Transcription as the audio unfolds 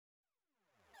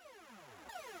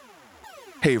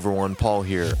Hey everyone, Paul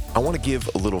here. I want to give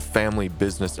a little family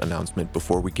business announcement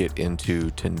before we get into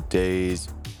today's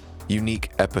unique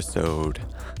episode.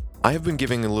 I have been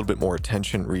giving a little bit more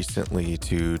attention recently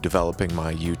to developing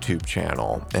my YouTube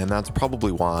channel, and that's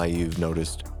probably why you've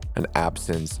noticed an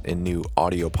absence in new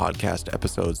audio podcast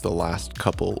episodes the last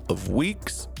couple of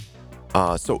weeks.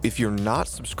 So if you're not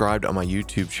subscribed on my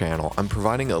YouTube channel, I'm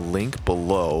providing a link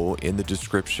below in the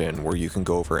description where you can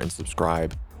go over and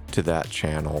subscribe to that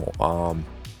channel.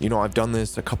 I've done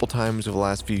this a couple times over the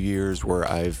last few years where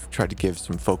I've tried to give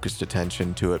some focused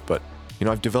attention to it, but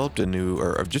I've developed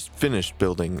I've just finished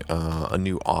building a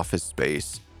new office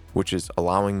space, which is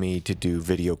allowing me to do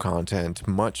video content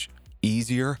much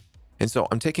easier. And so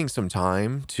I'm taking some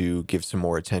time to give some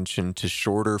more attention to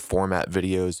shorter format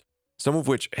videos, some of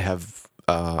which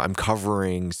I'm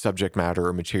covering subject matter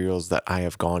or materials that I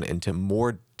have gone into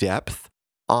more depth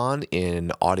on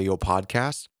in audio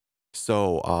podcasts.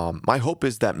 So my hope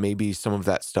is that maybe some of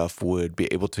that stuff would be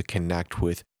able to connect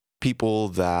with people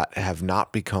that have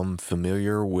not become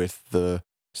familiar with the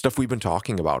stuff we've been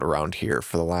talking about around here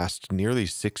for the last nearly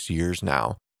 6 years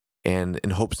now, and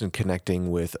in hopes of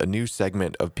connecting with a new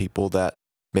segment of people that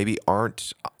maybe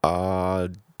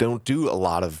don't do a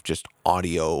lot of just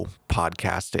audio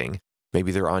podcasting.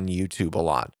 Maybe they're on YouTube a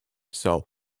lot. So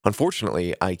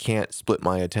unfortunately, I can't split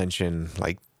my attention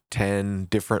like 10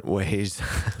 different ways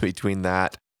between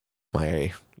that,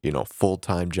 my,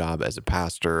 full-time job as a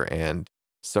pastor, and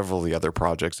several of the other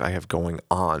projects I have going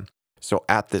on. So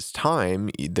at this time,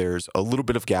 there's a little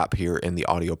bit of gap here in the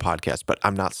audio podcast, but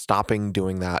I'm not stopping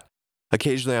doing that.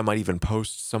 Occasionally, I might even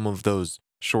post some of those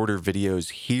shorter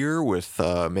videos here with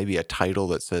maybe a title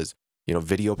that says,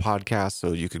 video podcast.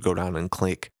 So you could go down and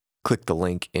click the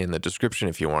link in the description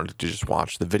if you wanted to just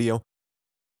watch the video.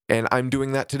 And I'm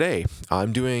doing that today.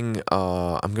 I'm going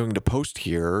to post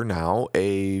here now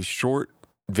a short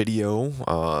video,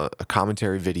 a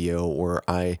commentary video where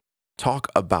I talk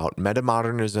about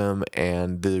Metamodernism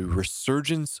and the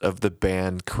resurgence of the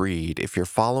band Creed. If you're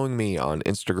following me on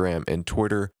Instagram and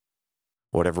Twitter,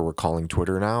 whatever we're calling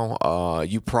Twitter now,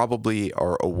 you probably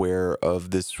are aware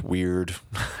of this weird,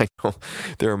 I know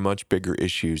there are much bigger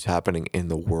issues happening in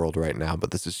the world right now,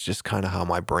 but this is just kind of how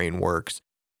my brain works.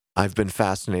 I've been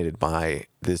fascinated by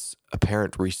this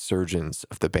apparent resurgence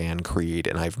of the band Creed,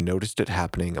 and I've noticed it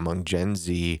happening among Gen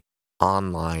Z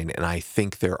online, and I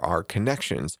think there are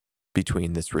connections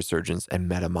between this resurgence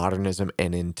and metamodernism.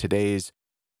 And in today's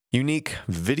unique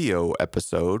video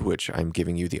episode, which I'm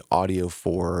giving you the audio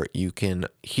for, you can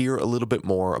hear a little bit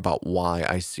more about why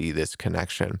I see this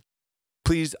connection.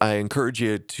 Please, I encourage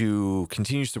you to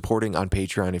continue supporting on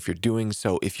Patreon if you're doing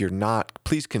so. If you're not,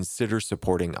 please consider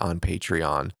supporting on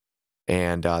Patreon.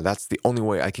 And that's the only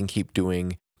way I can keep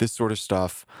doing this sort of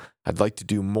stuff. I'd like to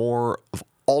do more of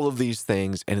all of these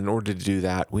things. And in order to do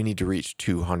that, we need to reach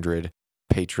 200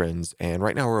 patrons. And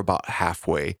right now we're about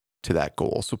halfway to that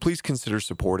goal. So please consider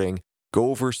supporting.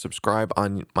 Go over, subscribe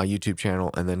on my YouTube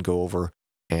channel, and then go over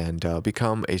and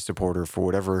become a supporter for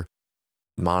whatever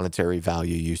monetary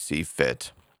value you see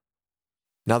fit.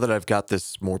 Now that I've got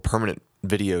this more permanent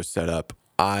video set up,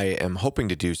 I am hoping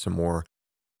to do some more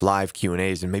live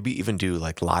Q&As and maybe even do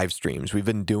like live streams. We've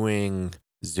been doing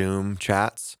Zoom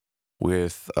chats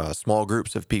with small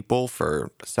groups of people for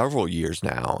several years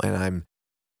now, and I'm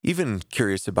even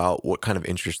curious about what kind of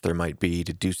interest there might be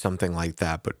to do something like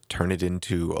that, but turn it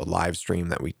into a live stream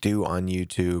that we do on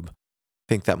YouTube. I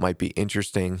think that might be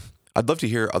interesting. I'd love to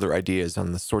hear other ideas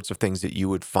on the sorts of things that you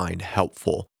would find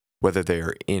helpful, whether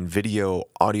they're in video,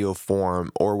 audio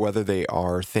form, or whether they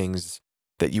are things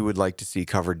that you would like to see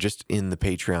covered just in the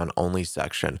Patreon only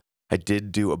section. I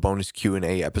did do a bonus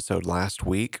Q&A episode last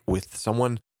week with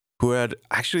someone who had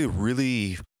actually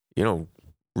really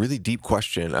deep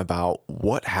question about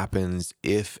what happens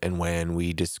if and when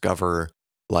we discover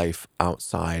life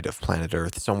outside of planet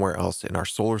Earth, somewhere else in our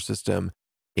solar system,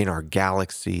 in our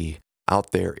galaxy,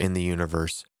 out there in the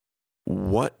universe.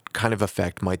 What kind of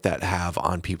effect might that have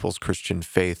on people's Christian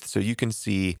faith? So you can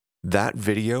see that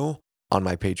video on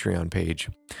my Patreon page.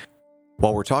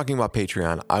 While we're talking about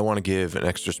Patreon, I want to give an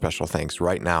extra special thanks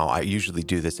right now. I usually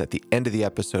do this at the end of the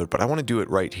episode, but I want to do it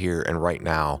right here and right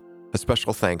now. A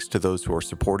special thanks to those who are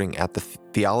supporting at the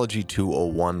Theology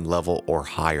 201 level or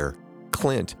higher.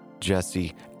 Clint,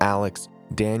 Jesse, Alex,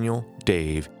 Daniel,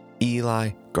 Dave, Eli,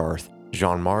 Garth,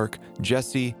 Jean-Marc,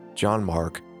 Jesse, John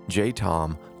Mark, J.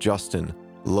 Tom, Justin,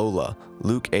 Lola,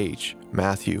 Luke H.,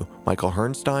 Matthew, Michael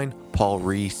Hernstein, Paul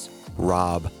Reese,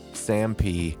 Rob, Sam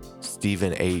P.,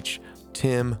 Stephen H.,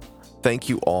 Tim. Thank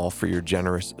you all for your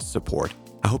generous support.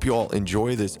 I hope you all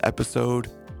enjoy this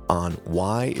episode. on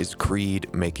why is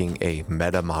Creed making a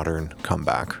meta-modern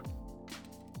comeback.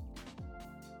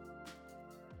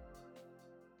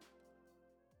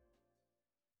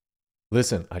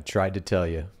 Listen, I tried to tell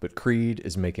you, but Creed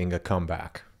is making a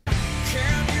comeback.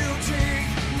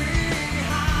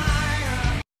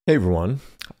 Hey everyone.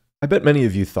 I bet many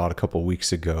of you thought a couple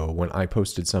weeks ago when I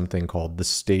posted something called the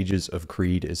Stages of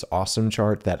Creed is Awesome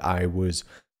chart that I was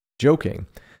joking.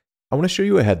 I want to show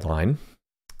you a headline.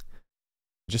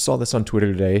 I just saw this on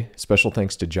Twitter today. Special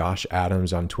thanks to Josh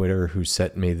Adams on Twitter who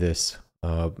sent me this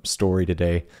story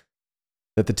today.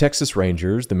 That the Texas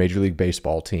Rangers, the Major League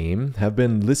Baseball team, have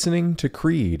been listening to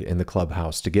Creed in the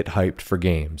clubhouse to get hyped for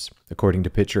games, according to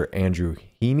pitcher Andrew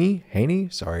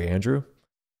Heaney. Sorry, Andrew.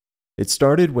 It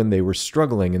started when they were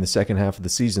struggling in the second half of the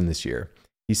season this year.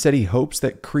 He said he hopes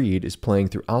that Creed is playing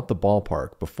throughout the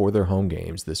ballpark before their home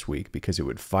games this week because it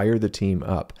would fire the team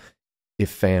up if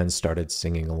fans started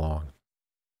singing along.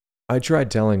 I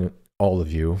tried telling all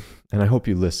of you, and I hope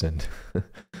you listened, but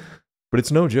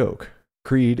it's no joke.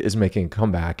 Creed is making a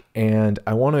comeback, and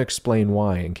I want to explain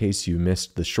why in case you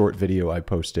missed the short video I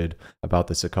posted about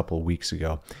this a couple of weeks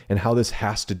ago, and how this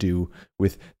has to do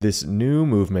with this new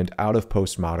movement out of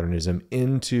postmodernism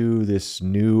into this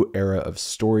new era of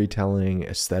storytelling,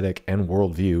 aesthetic, and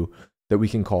worldview that we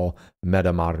can call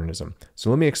metamodernism.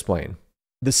 So let me explain.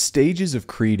 The Stages of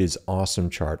Creed is Awesome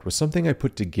chart was something I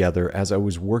put together as I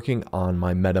was working on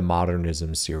my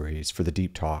metamodernism series for the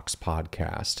Deep Talks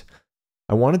podcast.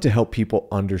 I wanted to help people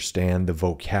understand the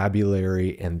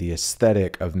vocabulary and the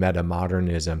aesthetic of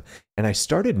metamodernism, and I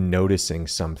started noticing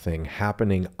something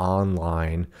happening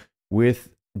online with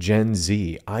Gen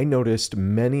Z. I noticed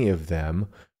many of them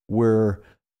were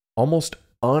almost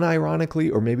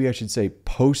unironically, or maybe I should say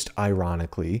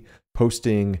post-ironically,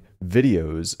 posting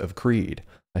videos of Creed.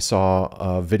 I saw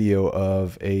a video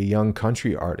of a young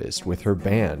country artist with her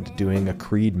band doing a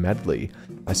Creed medley.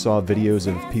 I saw videos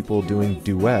of people doing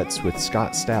duets with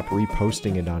Scott Stapp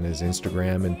reposting it on his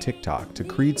Instagram and TikTok to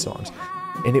Creed songs.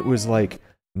 And it was like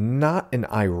not an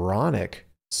ironic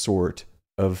sort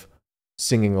of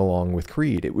singing along with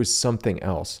Creed. It was something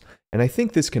else. And I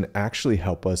think this can actually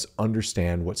help us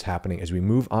understand what's happening as we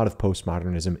move out of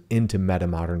postmodernism into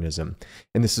metamodernism.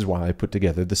 And this is why I put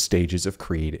together the Stages of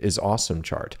Creed is Awesome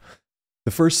chart.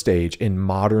 The first stage in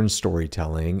modern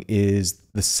storytelling is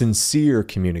the sincere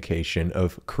communication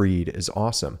of Creed is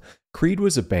Awesome. Creed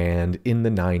was a band in the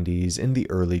 90s, in the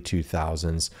early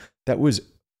 2000s, that was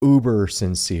uber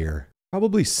sincere,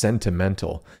 probably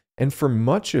sentimental. And for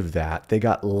much of that, they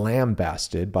got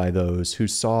lambasted by those who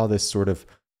saw this sort of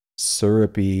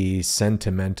syrupy,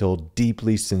 sentimental,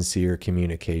 deeply sincere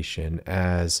communication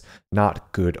as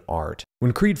not good art.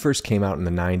 When Creed first came out in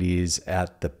the 90s,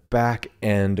 at the back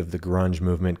end of the grunge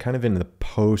movement, kind of in the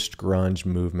post-grunge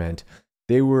movement,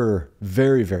 they were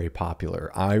very, very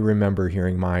popular. I remember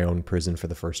hearing My Own Prison for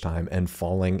the first time and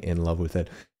falling in love with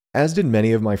it, as did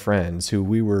many of my friends who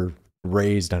we were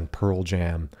raised on Pearl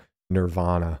Jam,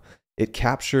 Nirvana. It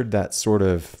captured that sort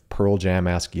of Pearl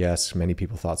Jam-esque, yes, many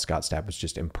people thought Scott Stapp was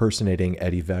just impersonating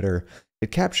Eddie Vedder.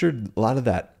 It captured a lot of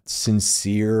that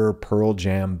sincere Pearl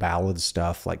Jam ballad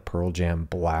stuff like Pearl Jam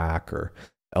Black or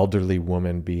Elderly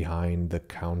Woman Behind the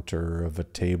Counter of a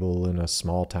Table in a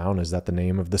Small Town. Is that the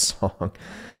name of the song?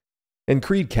 And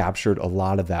Creed captured a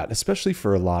lot of that, especially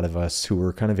for a lot of us who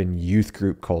were kind of in youth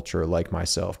group culture like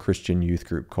myself, Christian youth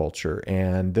group culture.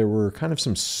 And there were kind of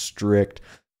some strict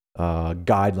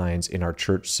guidelines in our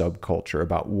church subculture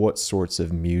about what sorts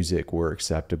of music were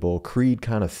acceptable. Creed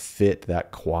kind of fit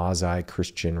that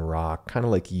quasi-Christian rock, kind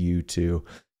of like U2.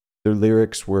 Their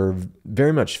lyrics were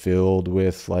very much filled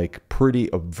with like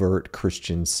pretty overt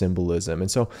Christian symbolism.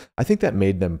 And so I think that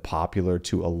made them popular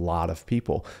to a lot of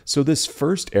people. So this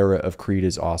first era of Creed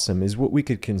is Awesome is what we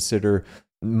could consider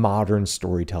modern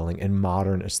storytelling and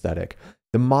modern aesthetic.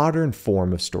 The modern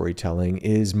form of storytelling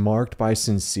is marked by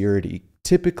sincerity,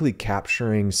 typically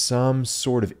capturing some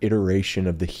sort of iteration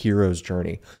of the hero's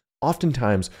journey,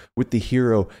 oftentimes with the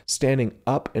hero standing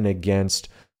up and against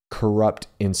corrupt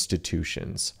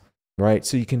institutions, right?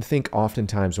 So you can think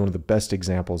oftentimes one of the best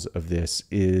examples of this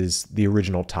is the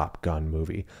original Top Gun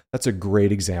movie. That's a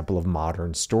great example of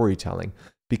modern storytelling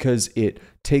because it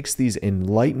takes these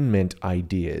Enlightenment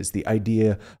ideas, the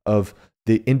idea of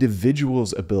the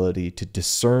individual's ability to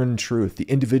discern truth, the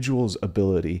individual's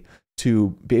ability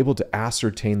to be able to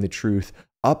ascertain the truth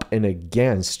up and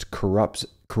against corrupt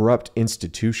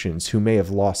institutions who may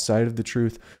have lost sight of the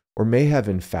truth or may have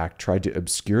in fact tried to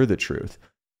obscure the truth.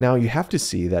 Now you have to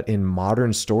see that in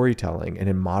modern storytelling and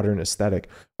in modern aesthetic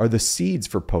are the seeds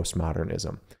for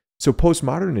postmodernism. So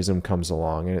postmodernism comes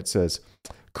along and it says,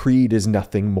 Creed is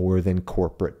nothing more than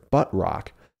corporate butt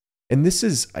rock. And this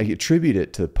is, I attribute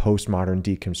it to postmodern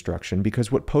deconstruction,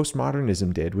 because what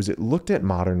postmodernism did was it looked at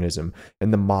modernism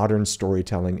and the modern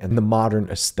storytelling and the modern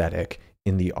aesthetic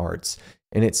in the arts.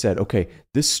 And it said, okay,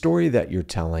 this story that you're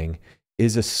telling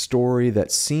is a story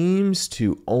that seems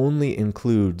to only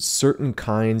include certain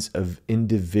kinds of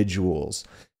individuals.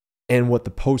 And what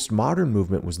the postmodern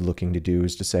movement was looking to do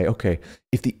is to say, okay,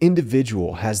 if the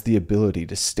individual has the ability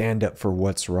to stand up for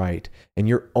what's right, and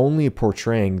you're only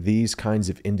portraying these kinds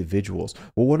of individuals,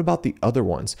 well, what about the other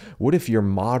ones? What if your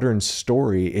modern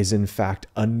story is in fact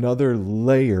another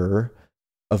layer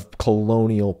of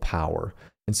colonial power?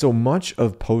 And so much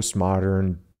of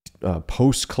postmodern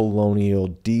post-colonial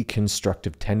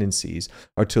deconstructive tendencies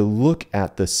are to look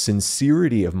at the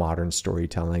sincerity of modern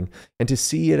storytelling and to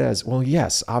see it as, well,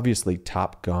 yes, obviously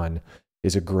Top Gun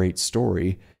is a great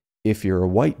story if you're a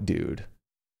white dude.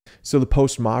 So the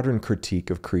postmodern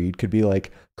critique of Creed could be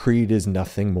like, Creed is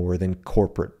nothing more than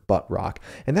corporate butt rock.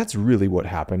 And that's really what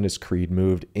happened as Creed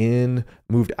moved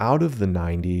out of the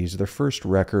 90s, their first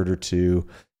record or two,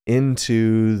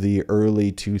 into the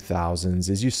early 2000s,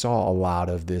 as you saw a lot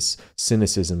of this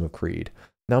cynicism of Creed.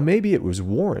 Now, maybe it was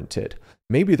warranted.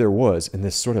 Maybe there was, in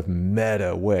this sort of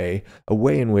meta way, a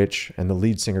way in which, and the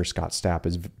lead singer Scott Stapp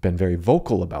has been very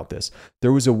vocal about this,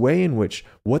 there was a way in which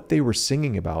what they were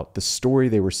singing about, the story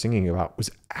they were singing about,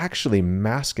 was actually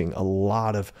masking a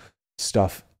lot of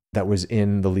stuff that was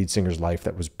in the lead singer's life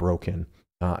that was broken.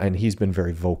 And he's been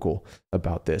very vocal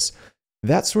about this.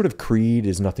 That sort of Creed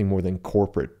is nothing more than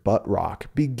corporate butt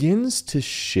rock begins to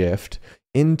shift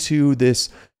into this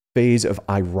phase of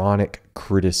ironic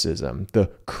criticism.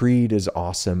 The Creed is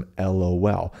awesome,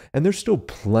 LOL. And there's still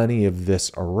plenty of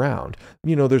this around.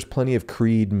 You know, there's plenty of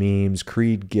Creed memes,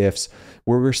 Creed GIFs,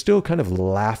 where we're still kind of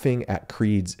laughing at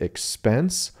Creed's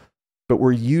expense, but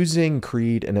we're using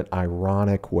Creed in an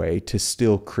ironic way to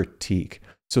still critique.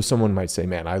 So someone might say,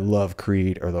 man, I love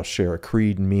Creed, or they'll share a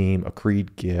Creed meme, a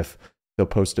Creed GIF. They'll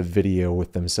post a video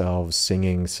with themselves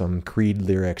singing some Creed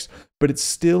lyrics, but it's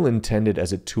still intended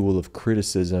as a tool of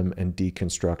criticism and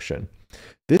deconstruction.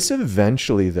 This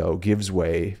eventually, though, gives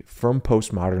way from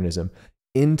postmodernism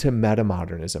into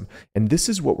metamodernism. And this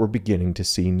is what we're beginning to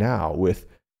see now with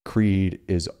Creed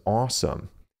is awesome.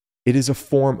 It is a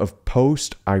form of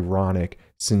post-ironic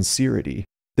sincerity.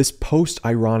 This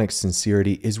post-ironic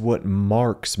sincerity is what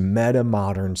marks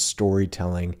metamodern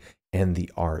storytelling and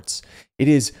the arts. It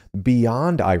is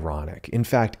beyond ironic. In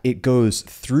fact, it goes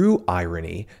through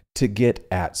irony to get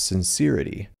at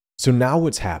sincerity. So now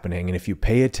what's happening, and if you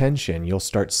pay attention, you'll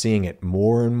start seeing it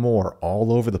more and more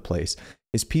all over the place,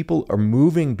 is people are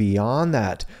moving beyond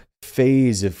that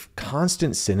phase of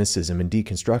constant cynicism and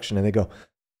deconstruction, and they go,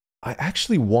 I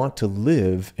actually want to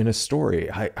live in a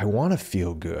story. I want to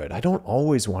feel good. I don't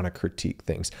always want to critique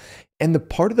things. And the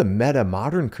part of the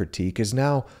meta-modern critique is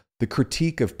now the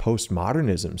critique of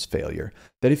postmodernism's failure.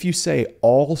 That if you say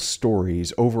all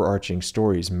stories, overarching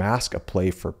stories, mask a play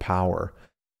for power,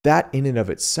 that in and of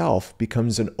itself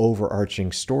becomes an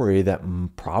overarching story that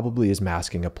probably is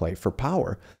masking a play for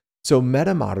power. So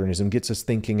metamodernism gets us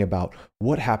thinking about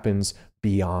what happens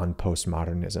beyond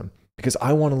postmodernism. Because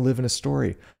I want to live in a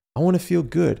story. I want to feel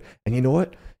good. And you know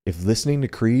what? If listening to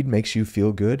Creed makes you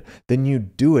feel good, then you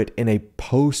do it in a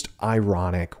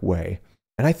post-ironic way.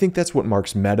 And I think that's what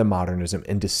marks metamodernism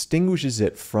and distinguishes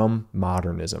it from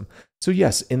modernism. So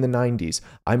yes, in the 90s,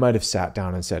 I might have sat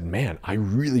down and said, man, I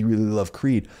really, really love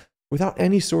Creed, without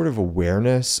any sort of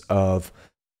awareness of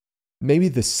maybe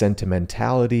the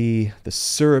sentimentality, the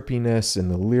syrupiness in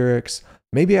the lyrics.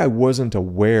 Maybe I wasn't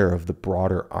aware of the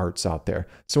broader arts out there.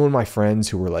 Some of my friends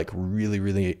who were like really,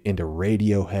 really into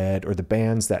Radiohead or the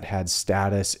bands that had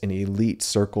status in elite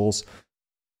circles,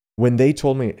 when they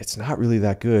told me it's not really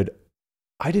that good,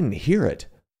 I didn't hear it,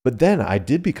 but then I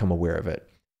did become aware of it.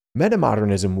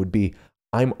 Metamodernism would be,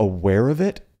 I'm aware of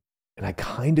it, and I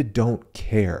kind of don't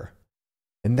care.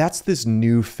 And that's this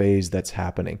new phase that's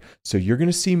happening. So you're going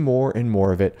to see more and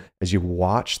more of it as you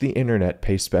watch the internet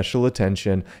pay special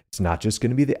attention. It's not just going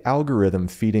to be the algorithm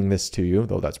feeding this to you,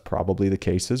 though that's probably the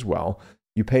case as well.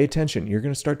 You pay attention, you're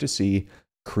going to start to see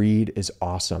Creed is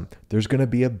awesome. There's going to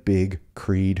be a big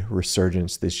Creed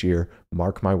resurgence this year.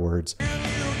 Mark my words.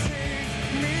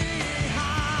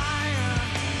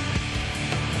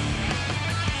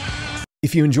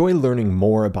 If you enjoy learning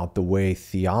more about the way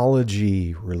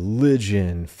theology,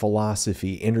 religion,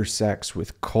 philosophy intersects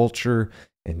with culture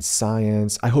and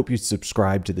science, I hope you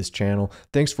subscribe to this channel.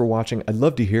 Thanks for watching. I'd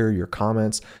love to hear your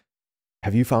comments.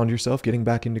 Have you found yourself getting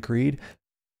back into Creed?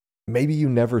 Maybe you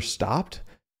never stopped.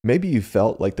 Maybe you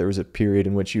felt like there was a period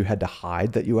in which you had to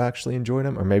hide that you actually enjoyed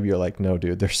them, or maybe you're like, no,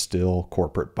 dude, they're still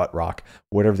corporate butt rock.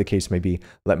 Whatever the case may be,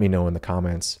 let me know in the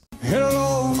comments.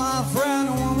 Hello, my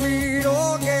friend, we'll meet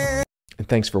again. And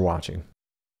thanks for watching.